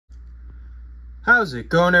How's it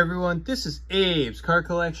going, everyone? This is Abe's Car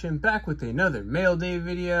Collection, back with another mail day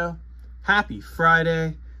video. Happy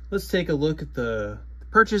Friday. Let's take a look at the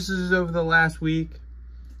purchases over the last week.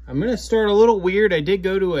 I'm going to start a little weird. I did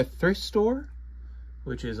go to a thrift store,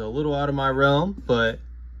 which is a little out of my realm, but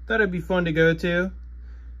thought it'd be fun to go to.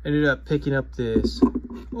 Ended up picking up this,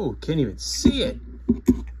 oh, can't even see it.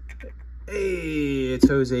 Hey, it's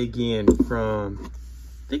Jose again from,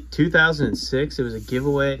 I think 2006. It was a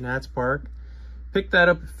giveaway at Nats Park. Picked that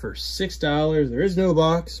up for $6. There is no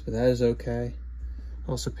box, but that is okay.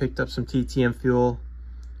 Also picked up some TTM fuel.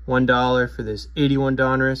 $1 for this 81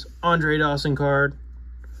 Donruss Andre Dawson card.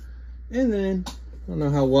 And then, I don't know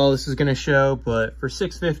how well this is going to show, but for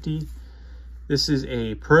 $6.50, this is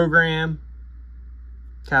a program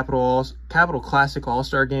Capital Classic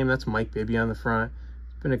All-Star game. That's Mike Bibby on the front.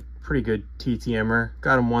 It's been a pretty good TTMer.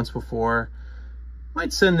 Got him once before.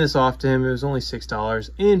 Might send this off to him. It was only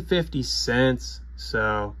 $6.50.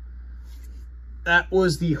 So that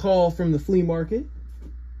was the haul from the flea market.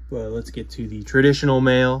 But let's get to the traditional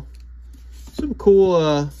mail. Some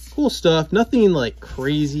cool stuff. Nothing like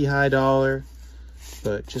crazy high dollar,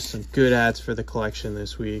 but just some good ads for the collection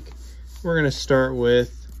this week. We're gonna start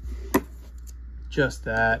with just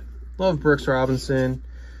that. Love Brooks Robinson.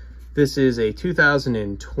 This is a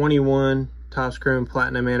 2021 Topps Chrome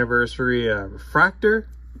Platinum Anniversary refractor.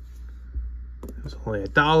 It was only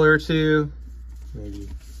 $1 or $2, maybe. I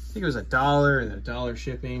think it was $1 and then $1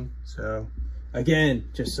 shipping. So again,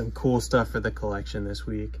 just some cool stuff for the collection this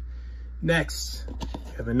week. Next,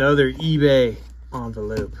 we have another eBay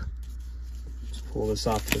envelope. Just pull this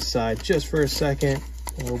off to the side just for a second.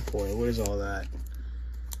 Oh boy, what is all that?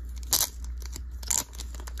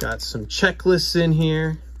 Got some checklists in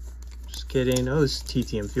here. Just kidding. Oh, this is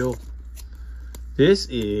TTM fuel. This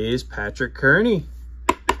is Patrick Kearney,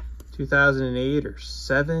 2008 or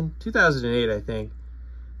 7, 2008, I think.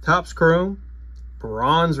 Topps Chrome,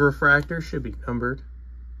 bronze refractor, should be numbered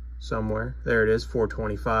somewhere. There it is,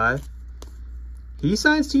 425. He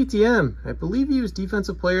signs TTM. I believe he was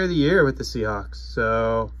Defensive Player of the Year with the Seahawks.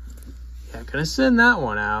 So, yeah, gonna send that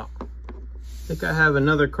one out. I think I have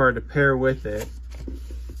another card to pair with it.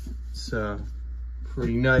 So,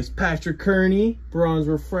 pretty nice Patrick Kearney, bronze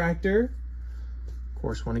refractor. Of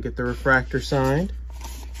course, want to get the refractor signed.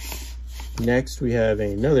 Next, we have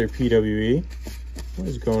another PWE. What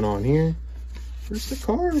is going on here? Where's the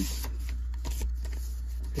card?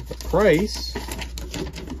 The price.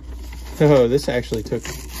 Oh, this actually took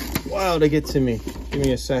a while to get to me. Give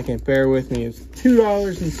me a second. Bear with me. It's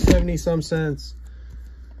 $2.70-some.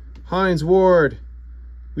 Hines Ward.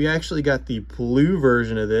 We actually got the blue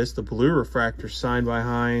version of this, the blue refractor signed by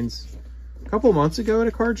Hines a couple months ago at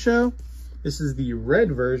a card show. This is the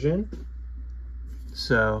red version.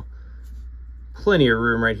 So, plenty of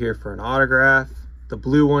room right here for an autograph. The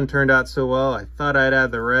blue one turned out so well, I thought I'd add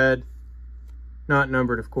the red. Not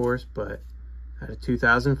numbered, of course, but had a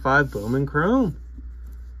 2005 Bowman Chrome.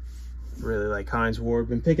 Really like Hines Ward.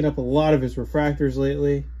 Been picking up a lot of his refractors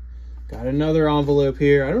lately. Got another envelope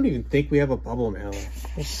here. I don't even think we have a bubble mailer.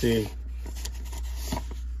 Let's see.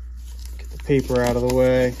 Get the paper out of the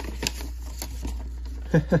way.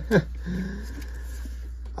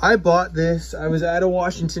 I bought this. I was at a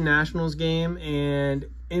Washington Nationals game, and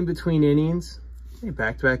in between innings,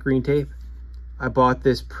 back-to-back green tape, I bought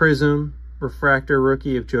this Prism refractor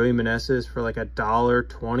rookie of Joey Meneses for like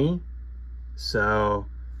 $1.20. So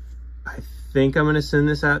I think I'm going to send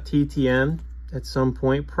this out TTM at some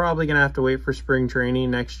point. Probably going to have to wait for spring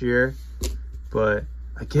training next year. But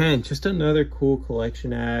again, just another cool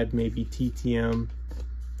collection ad, maybe TTM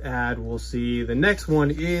ad, we'll see. The next one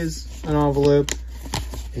is an envelope,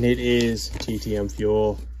 and it is TTM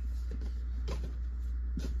fuel.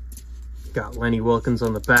 Got Lenny Wilkins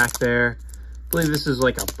on the back there. I believe this is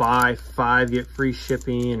like a buy 5 get free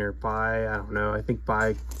shipping, or buy, I don't know, I think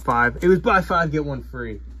buy 5, it was buy 5 get 1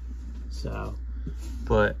 free. So,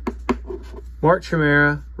 but Mark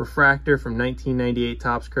Chimera refractor from 1998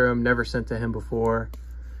 Topps Chrome, never sent to him before.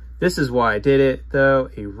 This is why I did it, though.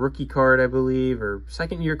 A rookie card, I believe, or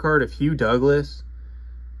second-year card of Hugh Douglas.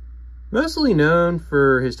 Mostly known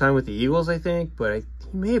for his time with the Eagles, I think, but he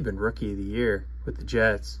may have been Rookie of the Year with the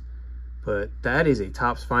Jets. But that is a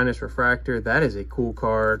Topps Finest refractor. That is a cool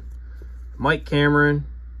card. Mike Cameron,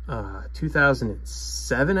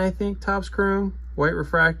 2007, I think, Topps Chrome, white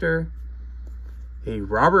refractor. A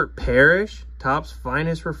Robert Parrish, Topps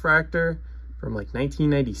Finest refractor from like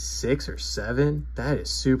 1996 or 7. That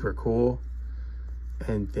is super cool.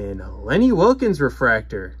 And then a Lenny Wilkins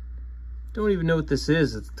refractor. Don't even know what this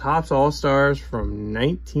is. It's Topps All-Stars from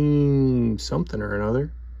 19 something or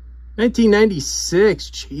another.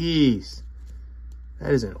 1996, jeez.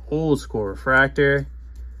 That is an old school refractor,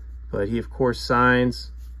 but he of course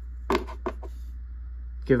signs.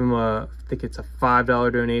 Give him I think it's a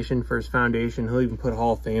 $5 donation for his foundation. He'll even put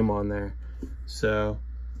Hall of Fame on there. So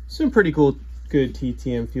some pretty cool, good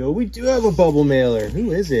TTM fuel. We do have a bubble mailer.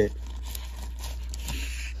 Who is it?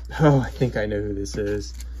 Oh, I think I know who this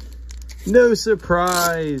is. No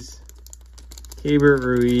surprise. Keibert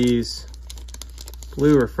Ruiz.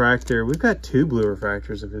 Blue refractor. We've got 2 blue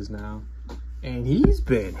refractors of his now. And he's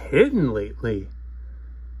been hitting lately.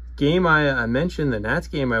 Game I mentioned, the Nats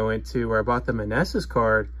game I went to where I bought the Meneses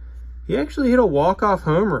card, he actually hit a walk-off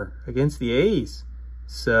homer against the A's.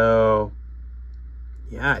 So,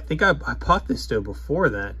 yeah, I think I bought this still before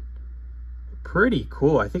then. Pretty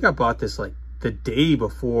cool. I think I bought this like the day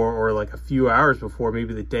before or like a few hours before,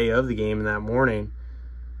 maybe the day of the game in that morning.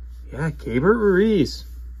 Yeah, Keibert Ruiz.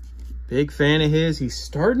 Big fan of his. He's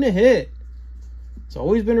starting to hit. It's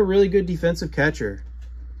always been a really good defensive catcher.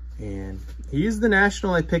 And he's the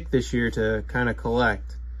national I picked this year to kind of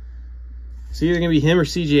collect. It's either going to be him or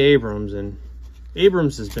CJ Abrams. And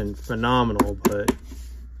Abrams has been phenomenal, but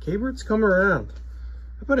Keibert's come around.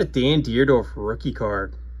 How about a Dan Deerdorf rookie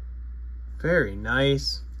card? Very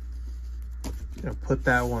nice. Gonna put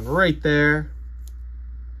that one right there.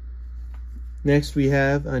 Next we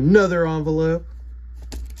have another envelope.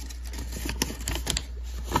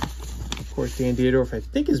 Of course, Dan Deerdorf, I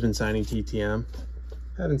think, has been signing TTM.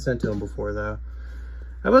 Haven't sent to him before though.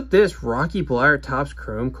 How about this Rocky Bleier Topps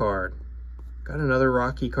Chrome card? Got another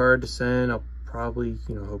Rocky card to send. I'll probably,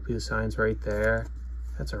 hope he signs right there.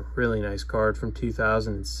 That's a really nice card from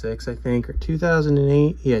 2006, I think, or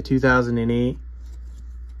 2008. Yeah, 2008.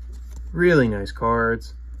 Really nice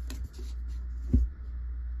cards.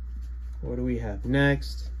 What do we have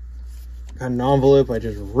next? Got an envelope I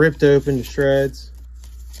just ripped open to shreds.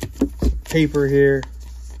 Paper here.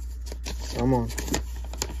 Come on.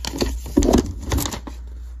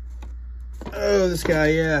 Oh, this guy,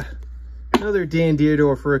 yeah. Another Dan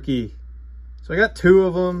Deerdorf rookie. So I got 2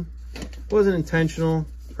 of them. Wasn't intentional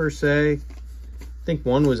per se. I think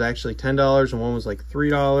one was actually $10 and one was like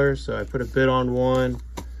 $3. So I put a bid on one.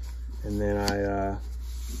 And then I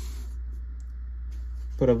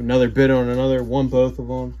put up another bid on another, won both of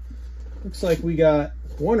them. Looks like we got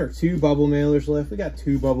 1 or 2 bubble mailers left. We got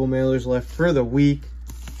 2 bubble mailers left for the week.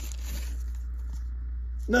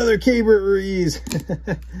 Another Keibert Ruiz.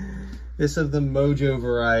 This of the Mojo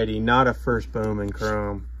variety, not a first Bowman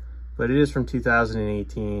Chrome, but it is from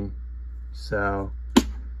 2018. So,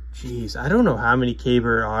 geez, I don't know how many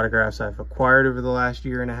Keibert autographs I've acquired over the last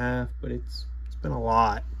year and a half, but it's been a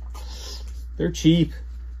lot. They're cheap.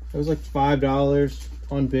 It was like $5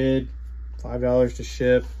 on bid, $5 to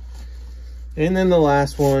ship. And then the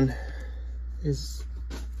last one is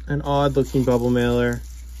an odd looking bubble mailer.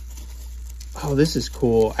 Oh, this is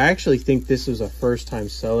cool. I actually think this was a first time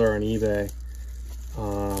seller on eBay.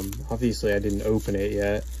 Obviously I didn't open it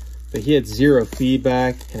yet, but he had 0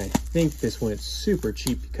 feedback, and I think this went super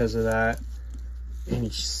cheap because of that. And he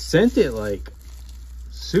sent it like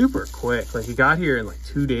super quick. Like, he got here in like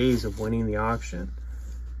 2 days of winning the auction.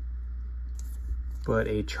 But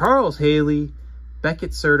a Charles Haley,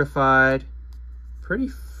 Beckett certified, pretty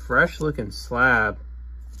fresh looking slab.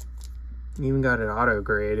 Even got it auto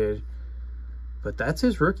graded. But that's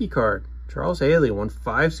his rookie card. Charles Haley won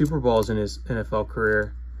 5 Super Bowls in his NFL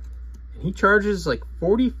career. And he charges like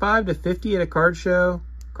 $45 to $50 at a card show.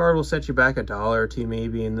 Card will set you back $1 or $2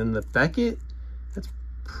 maybe. And then the Beckett, that's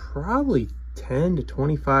probably $10 to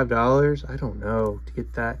 $25. I don't know to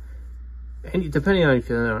get that. And depending on if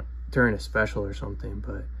you're during a special or something.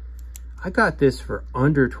 But I got this for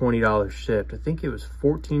under $20 shipped. I think it was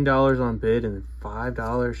 $14 on bid and then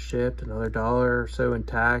 $5 shipped. Another $1 or so in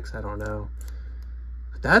tax. I don't know.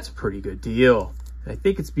 That's a pretty good deal. I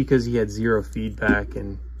think it's because he had 0 feedback,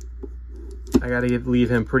 and I got to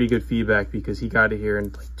leave him pretty good feedback because he got it here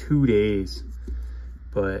in like 2 days.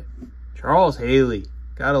 But Charles Haley,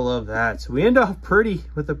 gotta love that. So we end off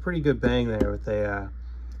with a pretty good bang there with a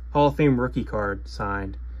Hall of Fame rookie card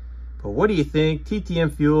signed. But what do you think?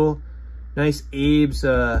 TTM Fuel, nice Abe's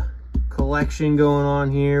collection going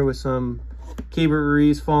on here with some Keibert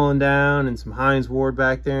Ruiz falling down and some Hines Ward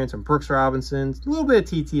back there and some Brooks Robinsons. A little bit of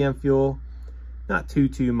TTM Fuel. Not too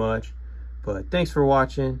much. But thanks for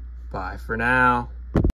watching. Bye for now.